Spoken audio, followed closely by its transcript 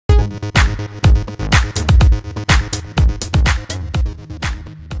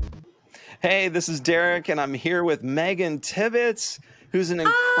Hey, this is Derek, and I'm here with Megan Tibbits, who's an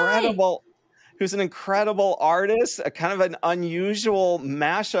incredible artist, a kind of an unusual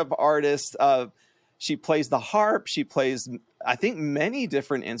mashup artist. She plays the harp. She plays, I think, many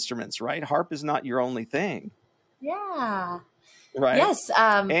different instruments, right? Harp is not your only thing. Yeah. Right. Yes.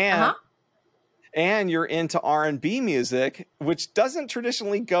 And you're into R&B music, which doesn't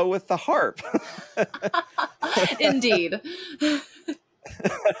traditionally go with the harp. Indeed.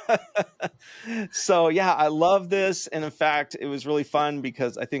 So yeah, I love this. And in fact, it was really fun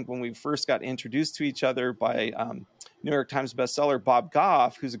because I think when we first got introduced to each other by New York Times bestseller Bob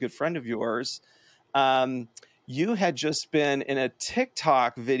Goff, who's a good friend of yours, you had just been in a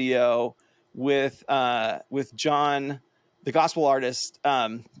TikTok video with John, the gospel artist.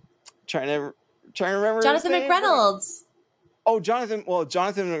 Trying to remember Jonathan his name. McReynolds. Oh, Jonathan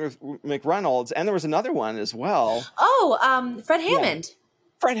McReynolds, and there was another one as well. Oh, Fred Hammond. Yeah.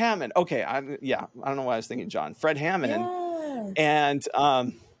 Fred Hammond. Okay, I don't know why I was thinking John. Fred Hammond. Yes.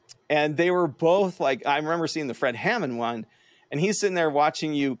 And they were both like, I remember seeing the Fred Hammond one, and he's sitting there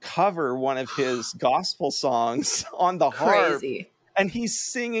watching you cover one of his gospel songs on the harp. Crazy. And he's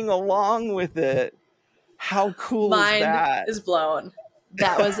singing along with it. How cool is that? Mind is blown.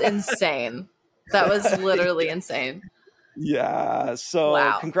 That was insane. That was literally insane. Yeah. So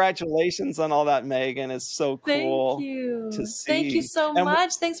wow. Congratulations on all that, Megan. It's so cool. Thank you. To see. Thank you so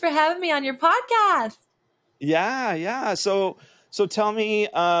much. Thanks for having me on your podcast. Yeah. So tell me,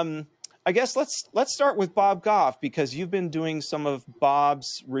 I guess let's start with Bob Goff, because you've been doing some of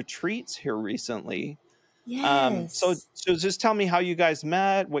Bob's retreats here recently. Yes. So just tell me how you guys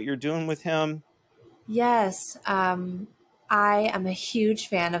met, what you're doing with him. Yes. I am a huge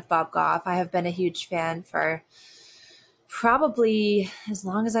fan of Bob Goff. I have been a huge fan for probably as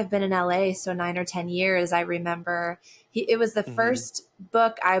long as I've been in LA, so 9 or 10 years. I remember it was the first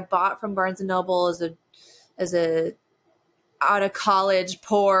book I bought from Barnes & Noble as a out of college,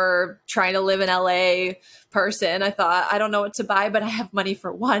 poor, trying to live in LA person. I thought, I don't know what to buy, but I have money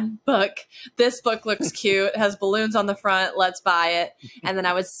for one book. This book looks cute, has balloons on the front. Let's buy it. And then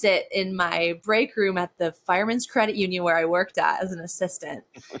I would sit in my break room at the Fireman's Credit Union where I worked at as an assistant.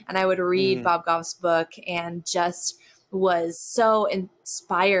 And I would read Bob Goff's book and just was so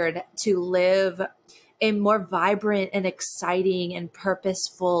inspired to live a more vibrant and exciting and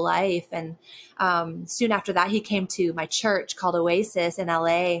purposeful life. And soon after that, he came to my church called Oasis in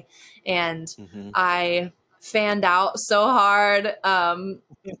LA. And I fanned out so hard. Bob,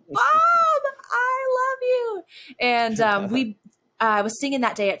 I love you. And I was singing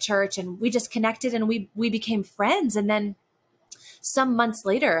that day at church, and we just connected, and we became friends. And then some months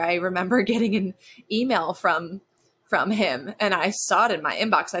later, I remember getting an email from him, and I saw it in my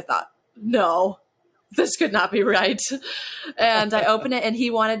inbox. I thought, no, this could not be right. And I opened it, and he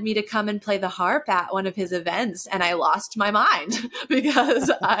wanted me to come and play the harp at one of his events. And I lost my mind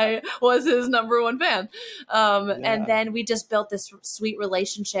because I was his #1 fan. And then we just built this sweet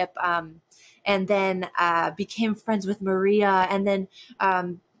relationship. And then became friends with Maria. And then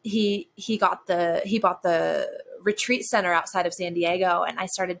he bought the retreat center outside of San Diego, and I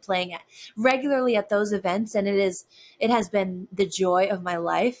started playing it regularly at those events. And it has been the joy of my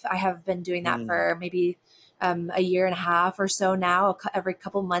life. I have been doing that for maybe a year and a half or so now. Every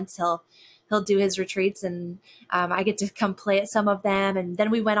couple months he'll do his retreats, and I get to come play at some of them. And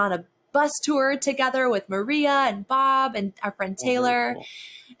then we went on a bus tour together with Maria and Bob and our friend Taylor,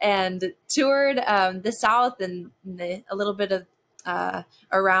 and toured the South and a little bit of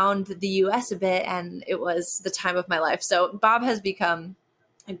around the US a bit, and it was the time of my life. So Bob has become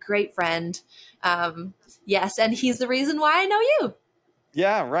a great friend. Yes, and he's the reason why I know you.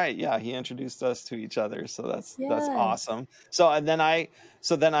 Yeah, right. Yeah, he introduced us to each other, so that's awesome. So then I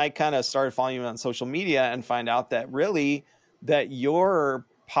kind of started following you on social media and find out that your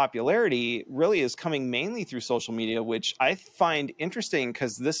popularity really is coming mainly through social media, which I find interesting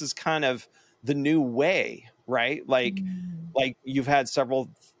because this is kind of the new way, right? Like you've had several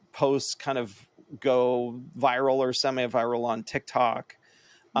posts kind of go viral or semi-viral on TikTok.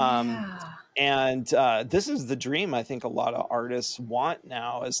 And this is the dream I think a lot of artists want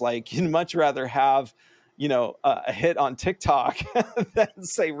now, is like, you'd much rather have, a hit on TikTok than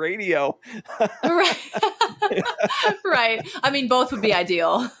say radio. Right. Right. I mean, both would be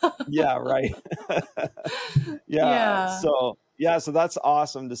ideal. Yeah. Right. Yeah. So that's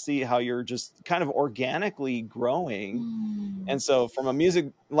awesome to see how you're just kind of organically growing. And so from a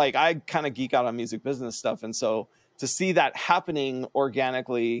music, like I kind of geek out on music business stuff. And so to see that happening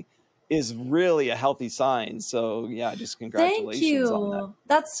organically is really a healthy sign. So yeah, just congratulations. Thank you. On that.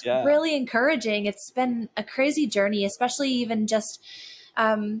 That's really encouraging. It's been a crazy journey, especially even just,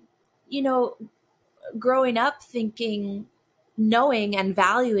 growing up knowing and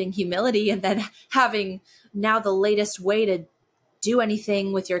valuing humility, and then having now the latest way to do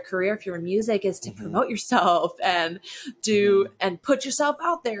anything with your career, if you're in music, is to promote yourself and and put yourself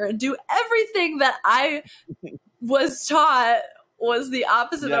out there and do everything that I was taught was the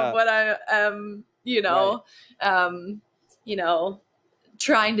opposite of what I am,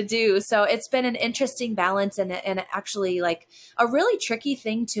 trying to do. So it's been an interesting balance, and actually like a really tricky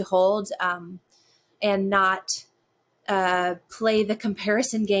thing to hold, and not play the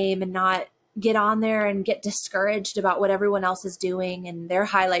comparison game, and not get on there and get discouraged about what everyone else is doing and their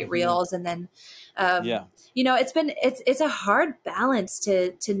highlight reels. And then, it's a hard balance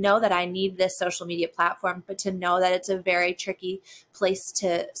to know that I need this social media platform, but to know that it's a very tricky space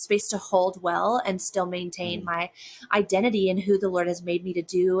to hold well and still maintain my identity and who the Lord has made me to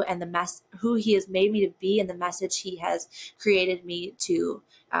do, and who he has made me to be, and the message he has created me to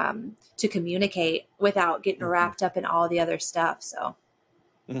communicate, without getting wrapped up in all the other stuff. So.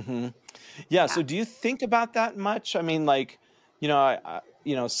 Yeah. So do you think about that much? I mean, like,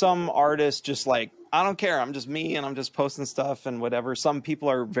 some artists just like, I don't care, I'm just me and I'm just posting stuff and whatever. Some people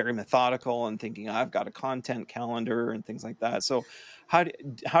are very methodical and thinking, I've got a content calendar and things like that. So how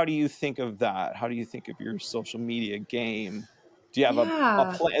do you think of that? How do you think of your social media game? Do you have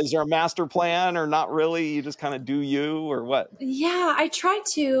a plan? Is there a master plan, or not really? You just kind of do you, or what? Yeah, I try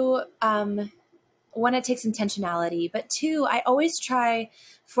to, one, it takes intentionality, but two, I always try,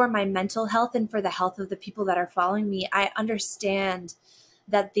 for my mental health and for the health of the people that are following me, I understand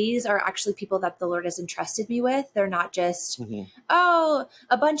that these are actually people that the Lord has entrusted me with. They're not just, a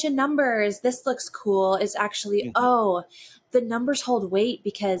bunch of numbers, this looks cool. It's actually, the numbers hold weight,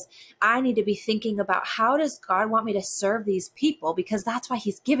 because I need to be thinking about, how does God want me to serve these people? Because that's why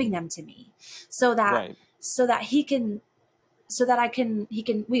he's giving them to me, so that we can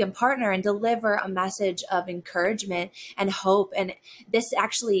partner and deliver a message of encouragement and hope. And this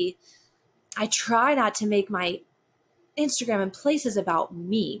actually, I try not to make my Instagram and places about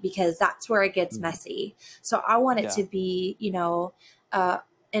me, because that's where it gets messy. So I want it to be,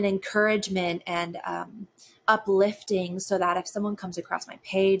 an encouragement and uplifting, so that if someone comes across my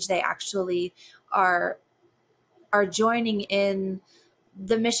page, they actually are joining in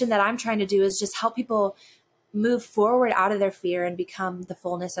the mission that I'm trying to do, is just help people move forward out of their fear and become the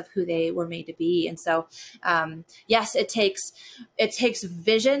fullness of who they were made to be. And so, yes, it takes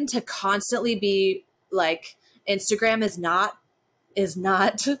vision to constantly be like, Instagram is not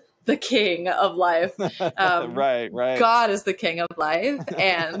the king of life. Right. God is the king of life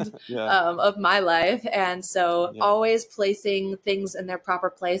and of my life. And so always placing things in their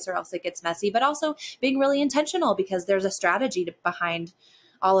proper place, or else it gets messy, but also being really intentional, because there's a strategy behind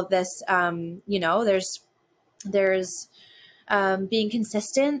all of this. There's being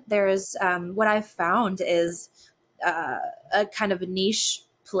consistent. There's what I've found is a kind of a niche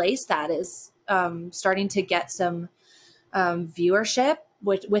place that is starting to get some viewership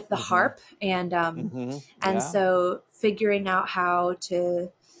with the harp, and so figuring out how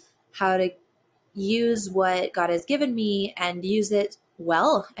to use what God has given me and use it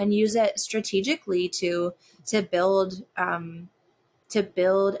well, and use it strategically to build an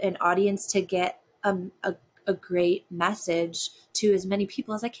audience, to get a great message to as many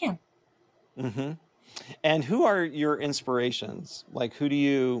people as I can. And who are your inspirations? Like,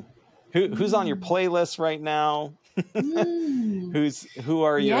 who's on your playlist right now? Who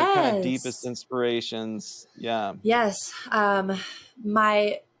are your kind of deepest inspirations? Yes.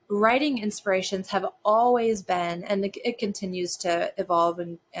 My writing inspirations have always been, and it continues to evolve,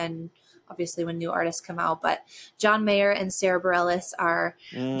 and obviously when new artists come out, but John Mayer and Sarah Bareilles are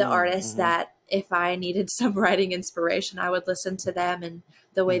the artists that, if I needed some writing inspiration, I would listen to them, and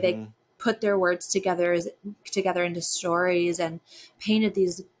the way they put their words together into stories, and painted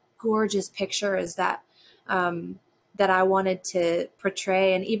these gorgeous pictures that I wanted to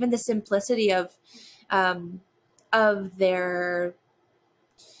portray. And even the simplicity of their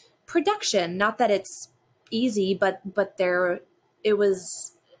production, not that it's easy, but it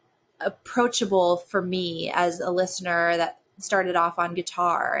was approachable for me as a listener that started off on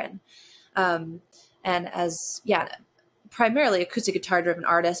guitar, and as primarily acoustic guitar driven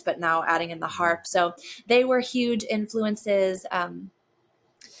artist, but now adding in the harp. So they were huge influences.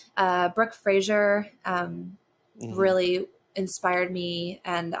 Brooke Fraser really inspired me,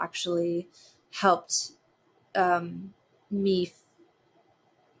 and actually helped me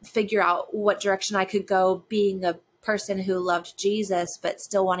figure out what direction I could go, being a person who loved Jesus, but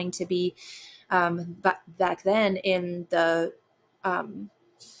still wanting to be back then in the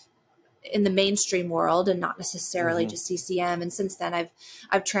in the mainstream world and not necessarily just CCM. And since then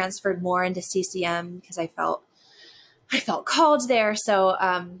I've transferred more into CCM because I felt called there. So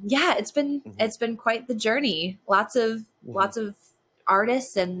yeah, it's been quite the journey. Lots of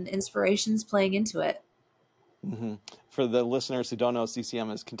artists and inspirations playing into it. For the listeners who don't know,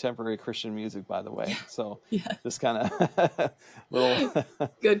 CCM is Contemporary Christian Music, by the way. So this kind of little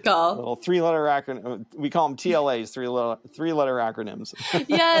good call, little 3-letter acronym. We call them TLAs, three-letter acronyms.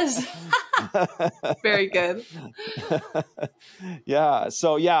 Yes, very good. Yeah.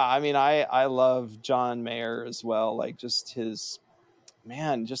 So yeah, I mean, I love John Mayer as well. Like just his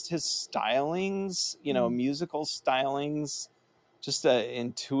stylings, musical stylings, just an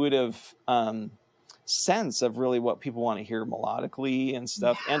intuitive sense of really what people want to hear melodically and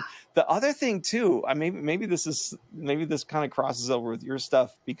stuff. And the other thing too, maybe this kind of crosses over with your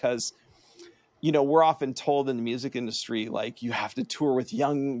stuff, because we're often told in the music industry, like, you have to tour with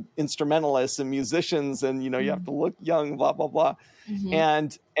young instrumentalists and musicians, and you have to look young, blah blah blah.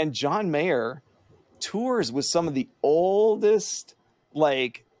 And John Mayer tours with some of the oldest,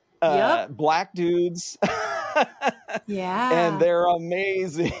 like, black dudes. And they're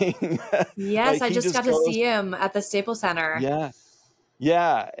amazing. Yes, like, I just got to see him at the Staples Center.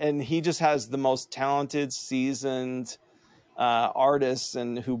 Yeah, and he just has the most talented, seasoned artists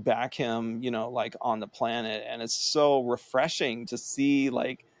and who back him, like, on the planet. And it's so refreshing to see,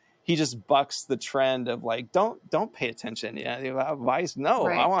 like, he just bucks the trend of, like, don't pay attention. Vice. No,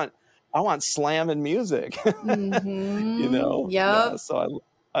 right. I want slamming music. Yeah, so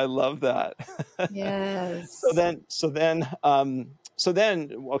I love that. Yes. So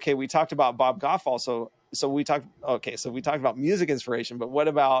then, okay, we talked about Bob Goff also. So we talked about music inspiration, but what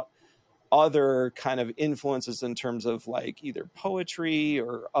about other kind of influences in terms of, like, either poetry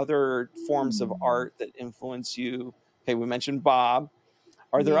or other forms of art that influence you? Okay, we mentioned Bob.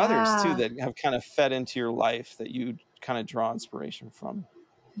 Are there others too that have kind of fed into your life that you kind of draw inspiration from?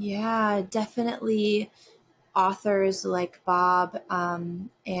 Yeah, definitely. Authors like Bob and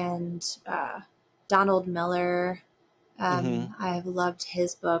Donald Miller. I have loved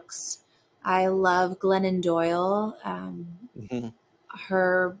his books. I love Glennon Doyle.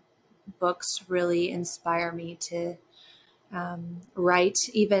 Her books really inspire me to write,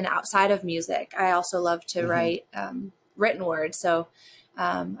 even outside of music. I also love to write written word. So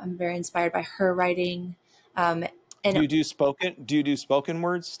I'm very inspired by her writing. And do you do spoken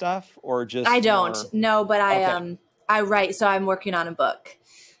word stuff, or just? I don't. No, but I write. So I'm working on a book.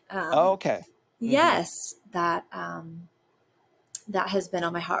 Okay. Yes, that has been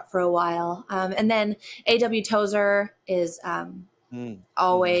on my heart for a while. And then A.W. Tozer is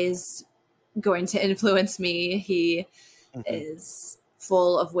always going to influence me. He is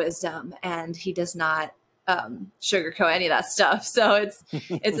full of wisdom, and he does not sugarcoat any of that stuff. So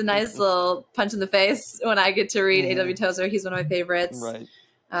it's a nice little punch in the face when I get to read A.W. Tozer. He's one of my favorites. Right.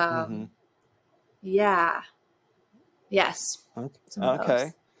 Yeah. Yes.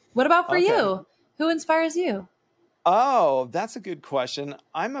 Okay. What about for you? Who inspires you? Oh, that's a good question.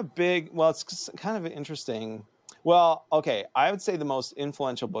 It's kind of interesting. Well, okay. I would say the most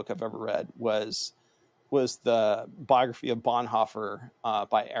influential book I've ever read was the biography of Bonhoeffer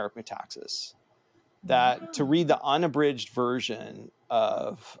by Eric Metaxas. To read the unabridged version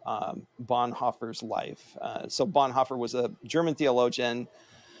of Bonhoeffer's life. So Bonhoeffer was a German theologian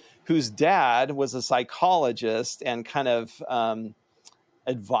whose dad was a psychologist and kind of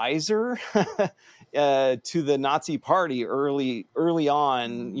advisor to the Nazi Party early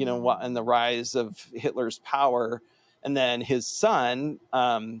on, in the rise of Hitler's power. And then his son,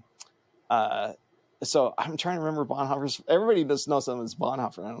 so I'm trying to remember Bonhoeffer's. Everybody just knows him as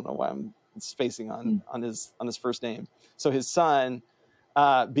Bonhoeffer. I don't know why I'm spacing on his first name. So his son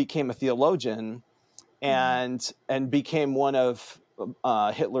became a theologian and became one of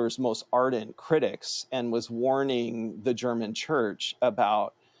Hitler's most ardent critics, and was warning the German church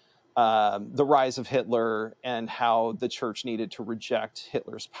about the rise of Hitler and how the church needed to reject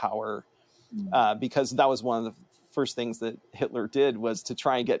Hitler's power, because that was one of the first things that Hitler did, was to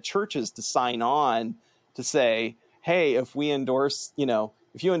try and get churches to sign on to say, hey, if you endorse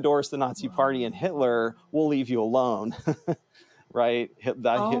the Nazi Party and Hitler, we'll leave you alone. Right?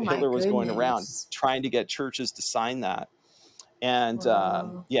 Hitler was going around trying to get churches to sign that. And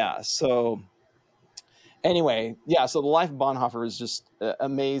so anyway, so the life of Bonhoeffer is just an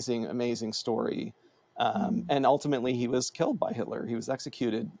amazing story. And ultimately he was killed by Hitler. He was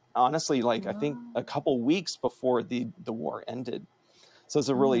executed, honestly, I think a couple weeks before the war ended. So it's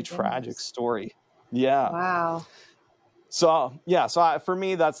a really tragic story. Yeah. Wow. So for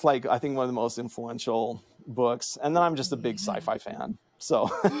me, that's I think one of the most influential books. And then I'm just a big sci-fi fan. So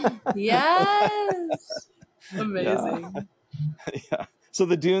yes, amazing. Yeah. So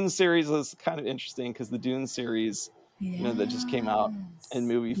the Dune series is kind of interesting because the Dune series, that just came out in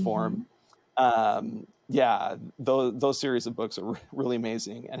movie form. Yeah, those series of books are really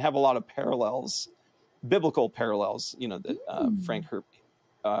amazing and have a lot of parallels, biblical parallels, that Frank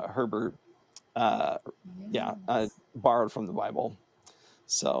Herbert, borrowed from the Bible.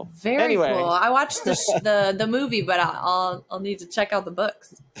 So very anyway. cool. I watched the movie, but I'll need to check out the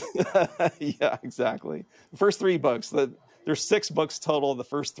books. Yeah, exactly. The first 3 books. There's 6 books total. The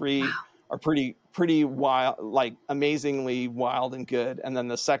first 3 are pretty wild, like amazingly wild and good. And then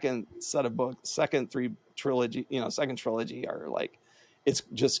the second set of books, second trilogy are like, it's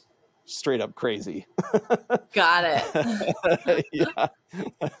just straight up crazy. Got it. Yeah.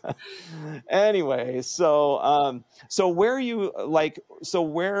 Anyway, so where are you like?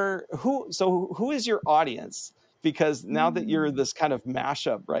 Who is your audience? Because now that you're this kind of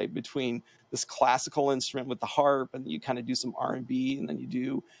mashup, right, between this classical instrument with the harp, and you kind of do some R&B, and then you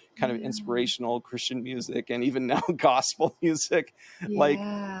do kind of inspirational Christian music, and even now gospel music. Like,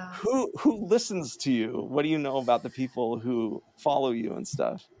 who listens to you? What do you know about the people who follow you and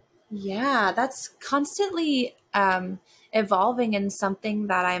stuff? Yeah, that's constantly evolving, and something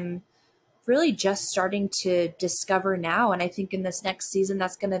that I'm really just starting to discover now. And I think in this next season,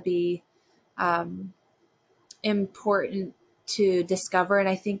 that's going to be important to discover. And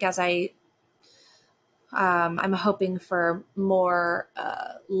I think as I'm hoping for more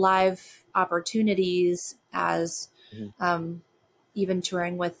live opportunities, as even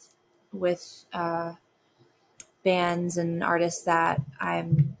touring with bands and artists that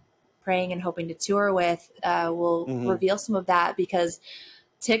I'm praying and hoping to tour with, will reveal some of that, because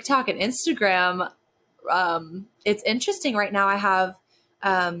TikTok and Instagram, it's interesting right now. I have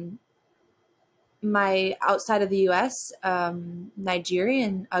my outside of the US,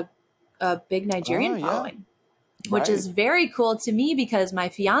 Nigerian, a big Nigerian following, which is very cool to me because my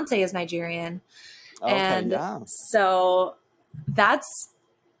fiance is Nigerian. So that's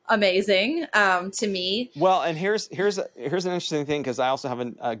amazing to me. Well, and here's an interesting thing, because I also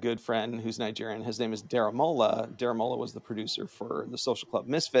have a good friend who's Nigerian. His name is Daramola. Daramola was the producer for the Social Club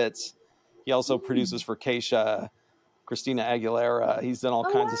Misfits. He also produces for Keisha, Christina Aguilera. He's done all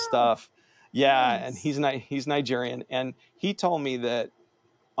kinds of stuff. Yeah, and he's Nigerian, and he told me that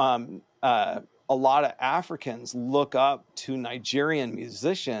a lot of Africans look up to Nigerian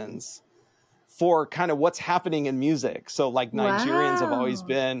musicians for kind of what's happening in music. So like Nigerians have always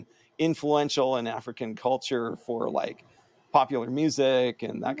been influential in African culture for like popular music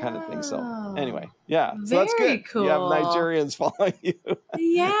and that kind of thing. So anyway, so that's good. Cool. You have Nigerians following you.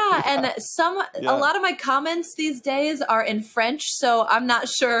 And a lot of my comments these days are in French, so I'm not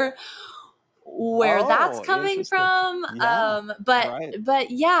sure where that's coming from.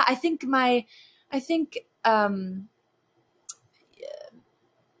 But yeah, I think 20s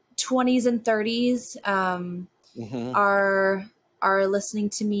and 30s are listening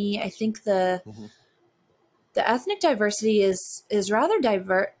to me. I think the ethnic diversity is rather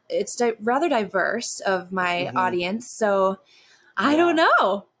diverse. It's rather diverse of my audience. So I don't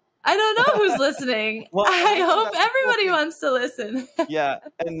know. I don't know who's listening. Well, I hope everybody wants to listen. Yeah.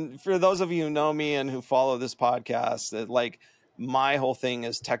 And for those of you who know me and who follow this podcast, that like my whole thing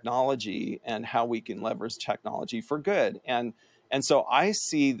is technology and how we can leverage technology for good. And so I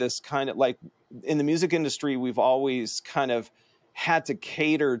see this kind of like in the music industry, we've always kind of had to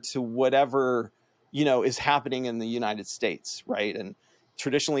cater to whatever, is happening in the United States. Right. And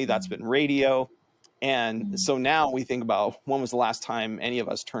traditionally that's been radio. And so now we think about when was the last time any of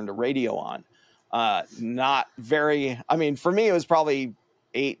us turned a radio on? Not very, for me, it was probably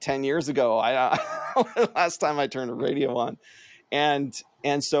 8-10 years ago. Last time I turned a radio on. And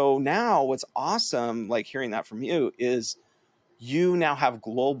so now what's awesome, like hearing that from you, is you now have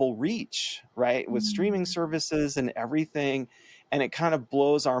global reach, right? With streaming services and everything. And it kind of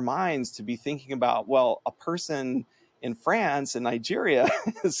blows our minds to be thinking about, well, a person in France and Nigeria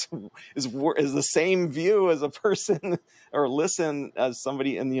is the same view as a person or listen as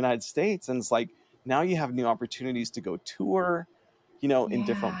somebody in the United States. And it's like, now you have new opportunities to go tour, in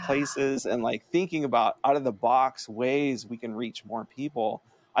different places, and like thinking about out of the box ways we can reach more people.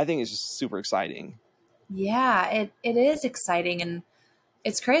 I think it's just super exciting. Yeah, it is exciting. And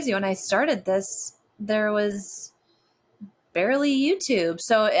it's crazy. When I started this, there was barely YouTube.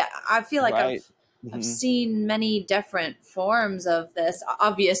 So I feel like I've seen many different forms of this.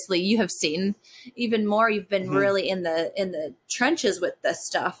 Obviously, you have seen even more. You've been really in the trenches with this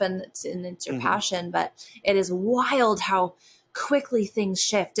stuff, and it's your passion. But it is wild how quickly things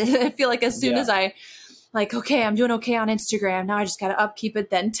shift. I feel like as soon as I like, okay, I'm doing okay on Instagram. Now I just got to upkeep it.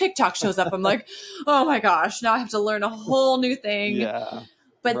 Then TikTok shows up. I'm like, oh my gosh, now I have to learn a whole new thing. Yeah.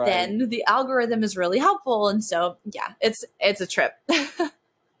 But then the algorithm is really helpful. And so, yeah, it's a trip.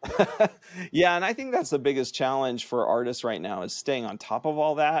 Yeah. And I think that's the biggest challenge for artists right now is staying on top of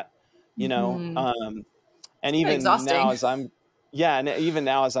all that, you know, and even now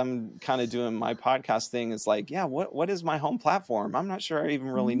as I'm kind of doing my podcast thing, it's like, yeah, what is my home platform? I'm not sure I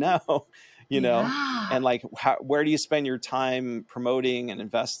even really know, you know, and like, where do you spend your time promoting and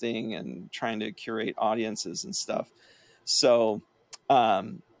investing and trying to curate audiences and stuff? So,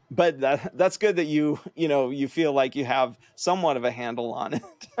 but that's good that you feel like you have somewhat of a handle on it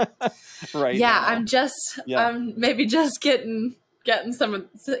right now. I'm maybe just getting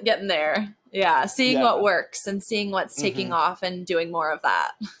there. Yeah. Seeing what works and seeing what's taking off and doing more of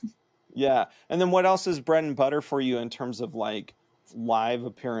that. Yeah. And then what else is bread and butter for you in terms of like live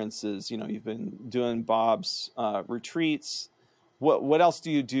appearances? You know, you've been doing Bob's retreats. What else do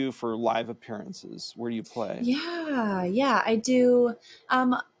you do for live appearances? Where do you play? Yeah, I do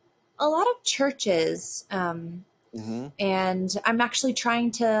a lot of churches, and I'm actually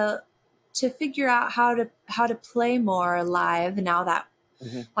trying to figure out how to play more live now that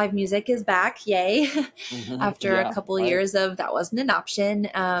live music is back. Yay! After a couple of years of that wasn't an option.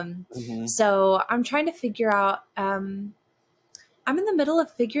 So I'm trying to figure out. I'm in the middle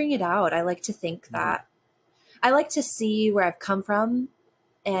of figuring it out. I like to think that. I like to see where I've come from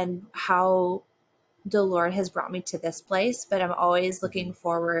and how the Lord has brought me to this place, but I'm always looking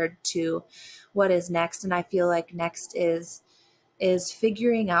forward to what is next. And I feel like next is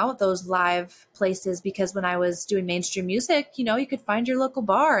figuring out those live places, because when I was doing mainstream music, you know, you could find your local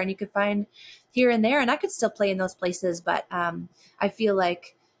bar and you could find here and there, and I could still play in those places. But I feel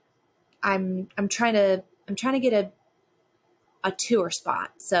like I'm trying to get a tour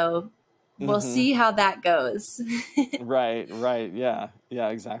spot. So we'll see how that goes. Right. Yeah,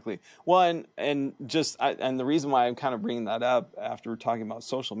 exactly. Well, and the reason why I'm kind of bringing that up after we're talking about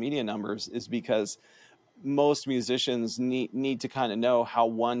social media numbers is because most musicians need to kind of know how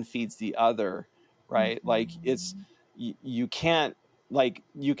one feeds the other, right? Like you can't, like,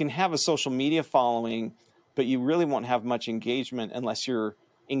 you can have a social media following, but you really won't have much engagement unless you're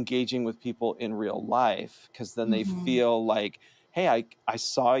engaging with people in real life, because then they feel like, hey, I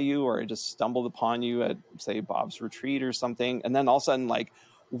saw you, or I just stumbled upon you at, say, Bob's retreat or something. And then all of a sudden, like,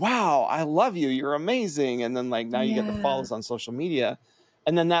 wow, I love you. You're amazing. And then like, now you get the follows on social media.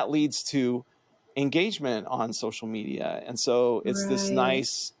 And then that leads to engagement on social media. And so it's this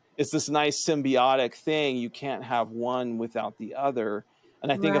nice symbiotic thing. You can't have one without the other.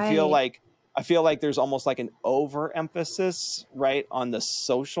 And I think I feel like there's almost like an overemphasis, right, on the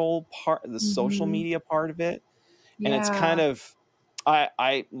social part, the social media part of it. And it's kind of,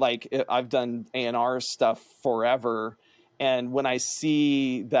 I like, I've done A&R stuff forever. And when I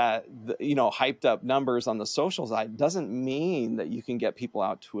see that, you know, hyped up numbers on the social side, doesn't mean that you can get people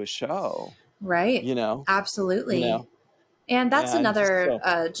out to a show. Right. You know? Absolutely. You know? And that's another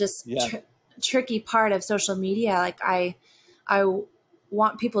tricky part of social media. Like I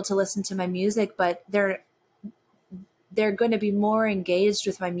want people to listen to my music, but they're going to be more engaged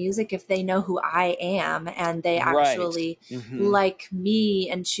with my music if they know who I am and they actually like me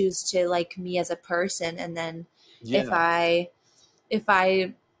and choose to like me as a person. And then if I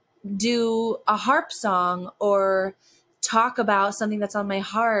do a harp song or talk about something that's on my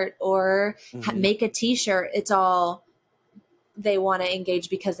heart or make a t-shirt, it's all, they want to engage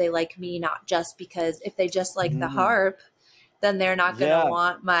because they like me, not just because if they just like the harp, then they're not going to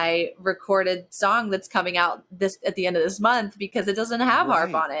want my recorded song that's coming out at the end of this month because it doesn't have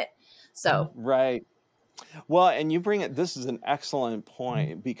harp on it. So, well, and this is an excellent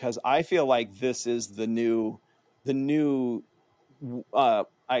point, because I feel like this is the new,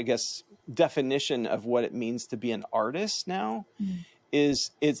 I guess, definition of what it means to be an artist now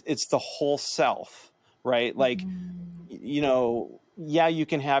is it's the whole self, right? Like, you know, you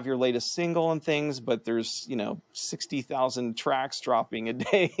can have your latest single and things, but there's, 60,000 tracks dropping a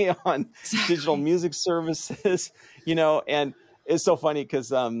day on digital music services, and it's so funny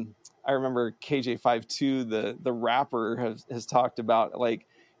because I remember KJ52, the rapper, has talked about, like,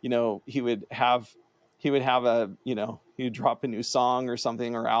 he would drop a new song or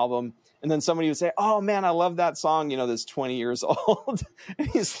something, or album, and then somebody would say, "Oh man, I love that song, that's 20 years old." And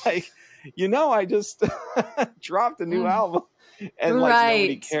he's like, I just dropped a new album. And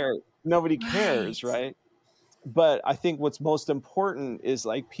like nobody cares, right? But I think what's most important is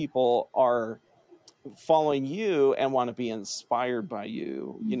like people are following you and want to be inspired by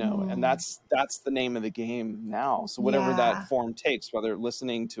you, and that's the name of the game now. So whatever that form takes, whether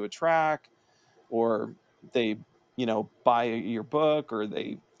listening to a track or they, buy your book, or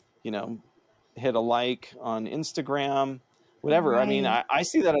they, hit a like on Instagram, whatever. I mean, Right. I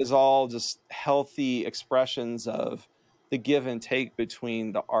see that as all just healthy expressions of the give and take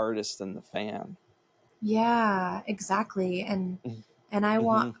between the artist and the fan. Yeah, exactly. And Mm-hmm.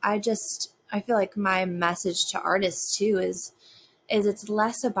 I feel like my message to artists too is it's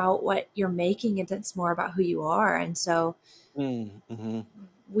less about what you're making and it's more about who you are. And so Mm-hmm.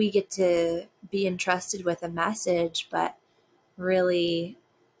 we get to be entrusted with a message, but really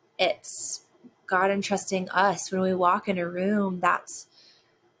it's God entrusting us when we walk in a room. That's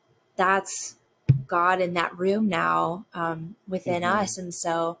God in that room now, within Mm-hmm. us. And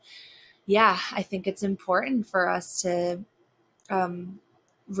so, yeah, I think it's important for us to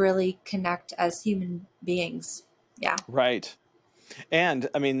really connect as human beings. Yeah. Right. And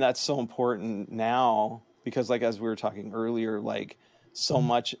I mean, that's so important now because, like, as we were talking earlier, like, so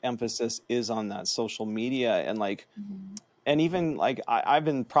much emphasis is on that social media, and like, Mm-hmm. and even like, I've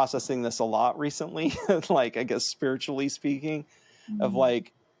been processing this a lot recently, like, I guess spiritually speaking, of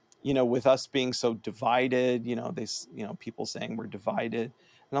like, with us being so divided, people saying we're divided.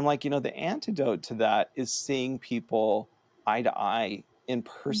 And I'm like, the antidote to that is seeing people eye to eye in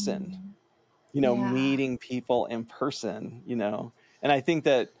person, Mm-hmm. Yeah. meeting people in person, and I think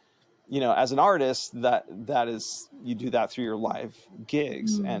that, as an artist, that is, you do that through your live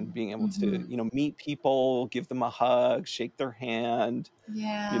gigs and being able to, Mm-hmm. meet people, give them a hug, shake their hand,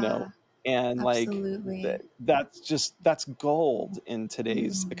 Yeah. and like, Absolutely. that's gold in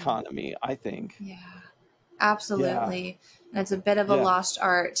today's Mm. economy, I think. Yeah. Yeah. Absolutely. And it's a bit of a Yeah. lost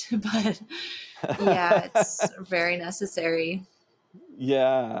art, but yeah, it's very necessary.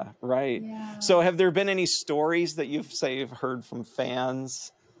 Yeah, right. Yeah. So have there been any stories that you've heard from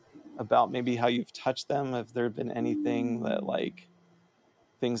fans about maybe how you've touched them? Have there been anything that, Mm. like,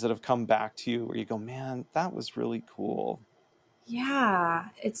 things that have come back to you where you go, man, that was really cool? Yeah.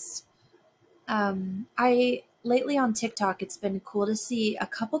 I lately on TikTok, it's been cool to see a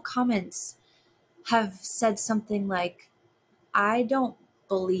couple comments have said something like, I don't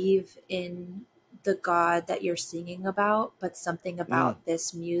believe in the God that you're singing about, but something Mm, about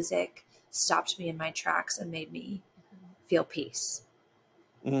this music stopped me in my tracks and made me feel peace.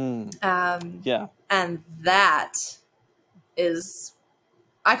 mm, Um, yeah. and that is,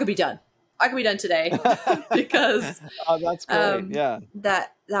 I could be done. I could be done today because Oh, that's great. Yeah.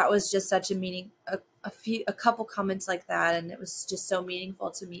 that was just such a meaning, a couple comments like that. And it was just so meaningful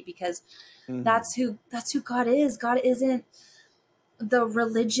to me because Hmm. that's who God is. God isn't the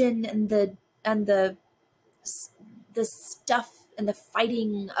religion and the the stuff and the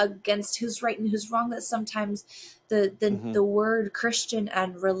fighting against who's right and who's wrong that sometimes Hmm. the word Christian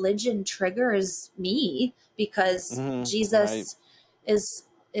and religion triggers me because Hmm. Right. Jesus is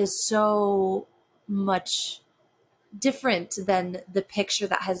is so much different than the picture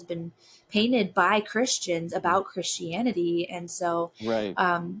that has been painted by Christians about Christianity. And so Right.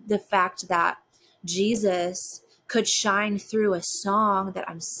 the fact that Jesus could shine through a song that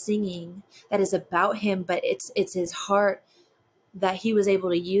I'm singing that is about him, but it's his heart, that he was able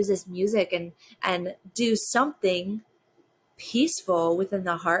to use this music and do something peaceful within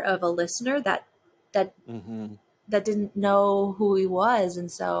the heart of a listener that Hmm. that didn't know who he was.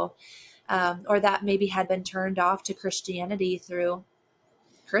 And so or that maybe had been turned off to Christianity through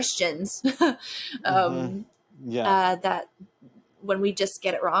Christians. Hmm. um, Yeah. that when we just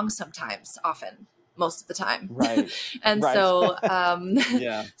get it wrong sometimes, often, most of the time. Right. And Right. so,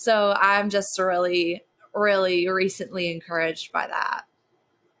 Yeah. so I'm just really, really recently encouraged by that.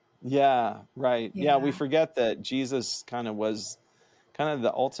 Yeah. Right. Yeah. We Yeah. forget that Jesus kind of was kind of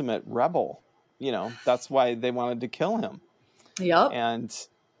the ultimate rebel. That's why they wanted to kill him. Yep.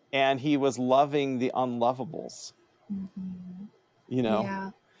 And he was loving the unlovables, Mm-hmm. you know.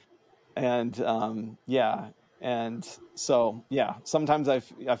 Yeah. And yeah. And so, yeah, sometimes I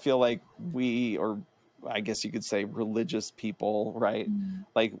feel like we, or I guess you could say religious people, right?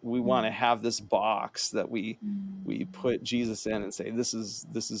 Like, we want to have this box that we put Jesus in and say, this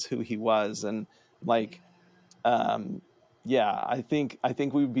is who he was. And like, yeah, I think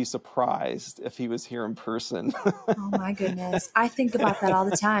we would be surprised if he was here in person. Oh my goodness. I think about that all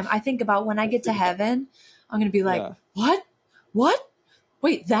the time. I think about when I get to heaven, I'm going to be like, Yeah. what? What?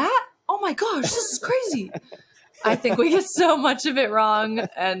 Wait, that? Oh my gosh, this is crazy. I think we get so much of it wrong.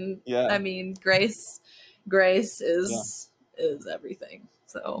 And Yeah. I mean, grace Yeah. is everything.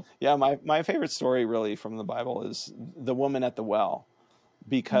 So, Yeah, my favorite story really from the Bible is the woman at the well,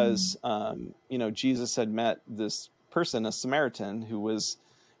 because Jesus had met this person, a Samaritan, who was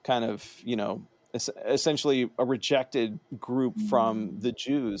kind of, essentially a rejected group from the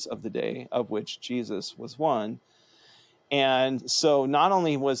Jews of the day, of which Jesus was one. And so not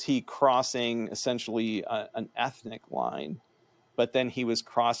only was he crossing essentially an ethnic line, but then he was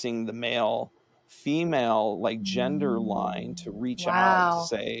crossing the male female like gender line to reach out to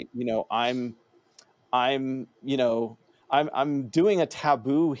say, you know, I'm doing a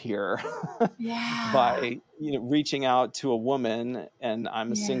taboo here by, you know, reaching out to a woman, and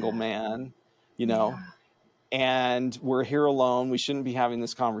I'm a single man, you know, and we're here alone. We shouldn't be having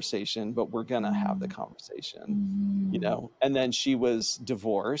this conversation, but we're going to have the conversation, you know. And then she was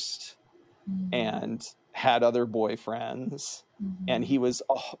divorced and had other boyfriends, and he was,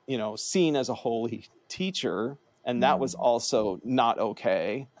 you know, seen as a holy teacher, and that was also not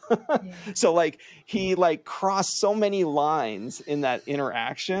okay. So like he like crossed so many lines in that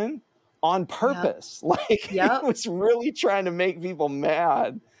interaction on purpose. Like he was really trying to make people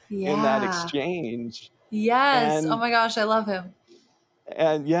mad in that exchange. Yes. Oh my gosh, I love him.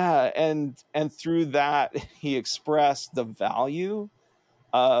 And and through that he expressed the value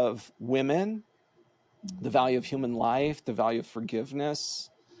of women, the value of human life, the value of forgiveness.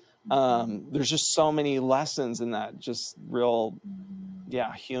 There's just so many lessons in that just real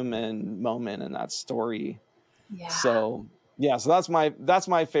human moment in that story. So that's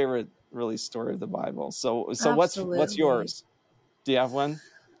my favorite really story of the Bible. So what's yours? Do you have one?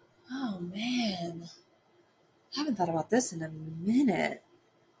 Oh man, I haven't thought about this in a minute.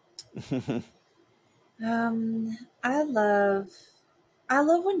 I love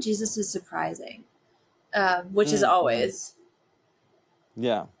when Jesus is surprising, which is always.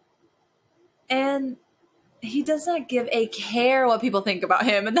 Yeah. And he does not give a care what people think about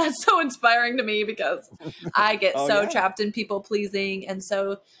him. And that's so inspiring to me, because I get trapped in people pleasing and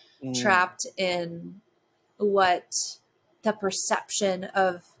so trapped in what the perception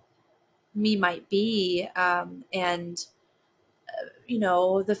of me might be. You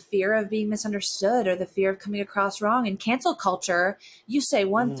know, the fear of being misunderstood or the fear of coming across wrong. In cancel culture, you say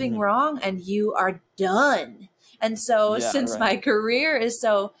one thing wrong and you are done. And so since my career is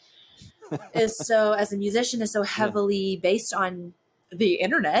so as a musician is so heavily based on the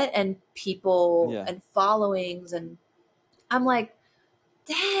internet and people and followings, and I'm like,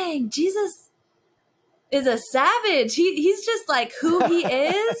 dang, Jesus is a savage. He's just like who he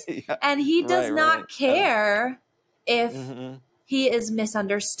is, and he does not care if he is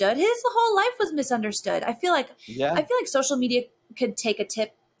misunderstood. His whole life was misunderstood. I feel like social media could take a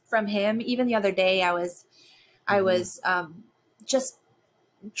tip from him. Even the other day, I was just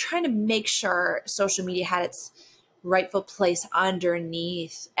trying to make sure social media had its rightful place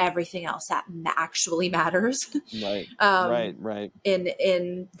underneath everything else that actually matters. Right.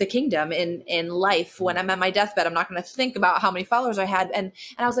 In the kingdom, in life. When I'm at my deathbed, I'm not going to think about how many followers I had. And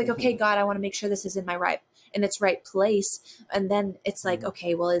I was like, okay, God, I want to make sure this is in its right place. And then it's like,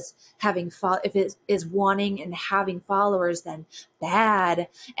 okay, well, if it is wanting and having followers then bad?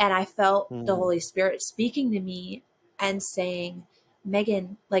 And I felt the Holy Spirit speaking to me and saying,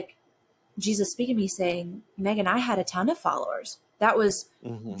 Megan, like Jesus speaking to me saying, Megan, I had a ton of followers. That was,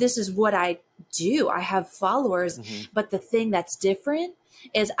 this is what I do. I have followers. But the thing that's different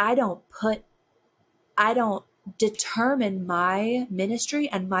is I don't determine my ministry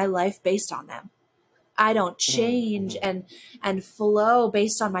and my life based on them. I don't change and flow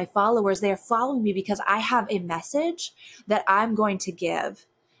based on my followers. They are following me because I have a message that I'm going to give.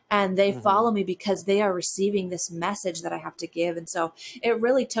 And they follow me because they are receiving this message that I have to give. And so it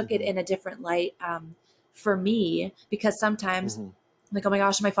really took it in a different light for me, because sometimes like, oh my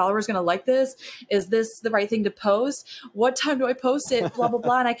gosh, my followers going to like this? Is this the right thing to post? What time do I post it? Blah, blah,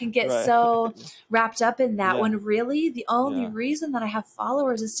 blah. And I can get so wrapped up in that when really the only reason that I have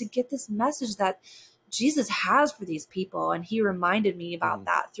followers is to get this message that Jesus has for these people. And he reminded me about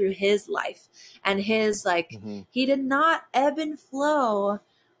that through his life and his, like, he did not ebb and flow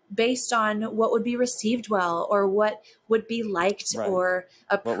based on what would be received well or what would be liked or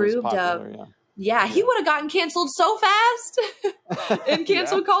approved popular, of. He would have gotten canceled so fast in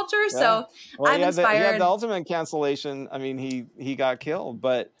cancel culture. So I'm inspired. He had the ultimate cancellation. I mean, he got killed,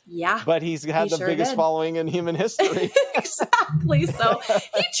 but he's had the biggest following in human history. Exactly. So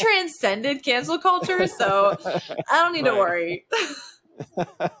he transcended cancel culture. So I don't need to worry.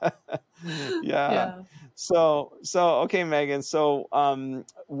 So okay, Megan. So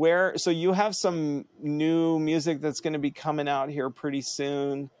so you have some new music that's going to be coming out here pretty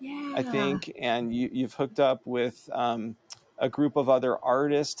soon, I think, and you've hooked up with a group of other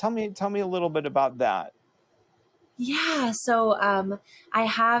artists. Tell me a little bit about that. Yeah. So I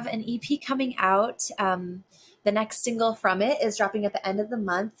have an EP coming out the next single from it is dropping at the end of the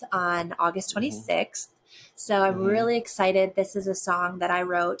month on August 26th. So I'm really excited. This is a song that I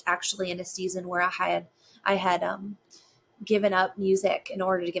wrote actually in a season where I had given up music in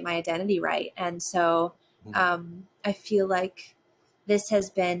order to get my identity right. And so I feel like this has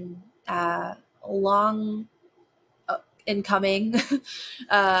been long in coming,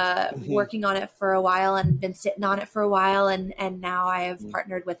 working on it for a while and been sitting on it for a while. And now I have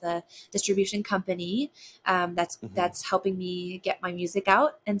partnered with a distribution company that's helping me get my music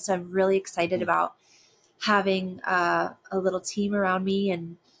out. And so I'm really excited about having a little team around me.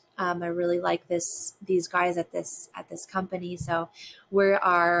 And I really like these guys at this company. So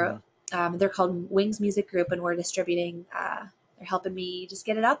they're called Wings Music Group, and we're distributing, they're helping me just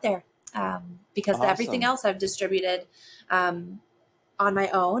get it out there. Because everything else I've distributed on my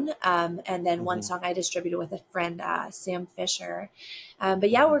own. And then one song I distributed with a friend, Sam Fisher.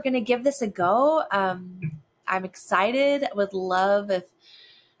 But yeah, we're going to give this a go. I'm excited. Would love if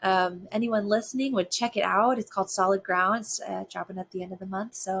anyone listening would check it out. It's called Solid Ground. It's dropping at the end of the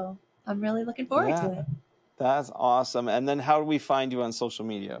month. So I'm really looking forward to it. That's awesome. And then how do we find you on social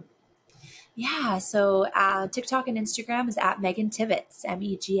media? Yeah, so TikTok and Instagram is at Megan Tibbits,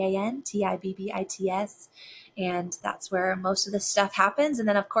 MEGANTIBBITS, and that's where most of the stuff happens. And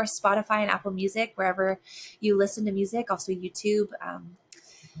then, of course, Spotify and Apple Music, wherever you listen to music, also YouTube,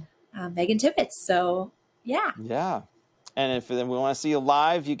 Megan Tibbits. So, yeah. Yeah. And if we want to see you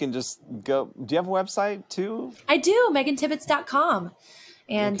live, you can just go. Do you have a website too? I do, megantibbits.com.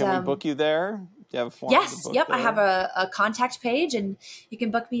 And can we book you there? Do you have a form yes. Yep. there? I have a contact page, and you can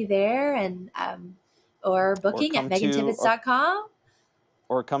book me there, and or booking at megantibbits.com.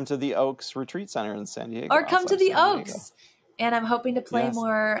 Or come to the Oaks Retreat Center in San Diego. Or come to the Oaks. And I'm hoping to play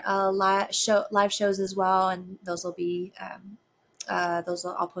more live shows as well, and those will be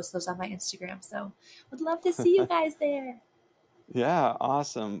I'll post those on my Instagram. So would love to see you guys there. Yeah,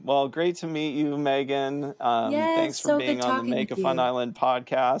 awesome. Well, great to meet you, Megan. Thanks for being on the Make a Fun Island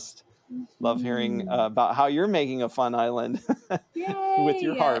podcast. Love hearing about how you're making a fun island with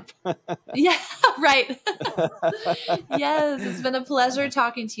your harp. Yeah, right. Yes, it's been a pleasure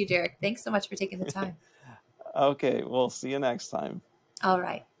talking to you, Derek. Thanks so much for taking the time. Okay, we'll see you next time. All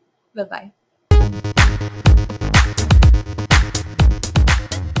right. Bye-bye.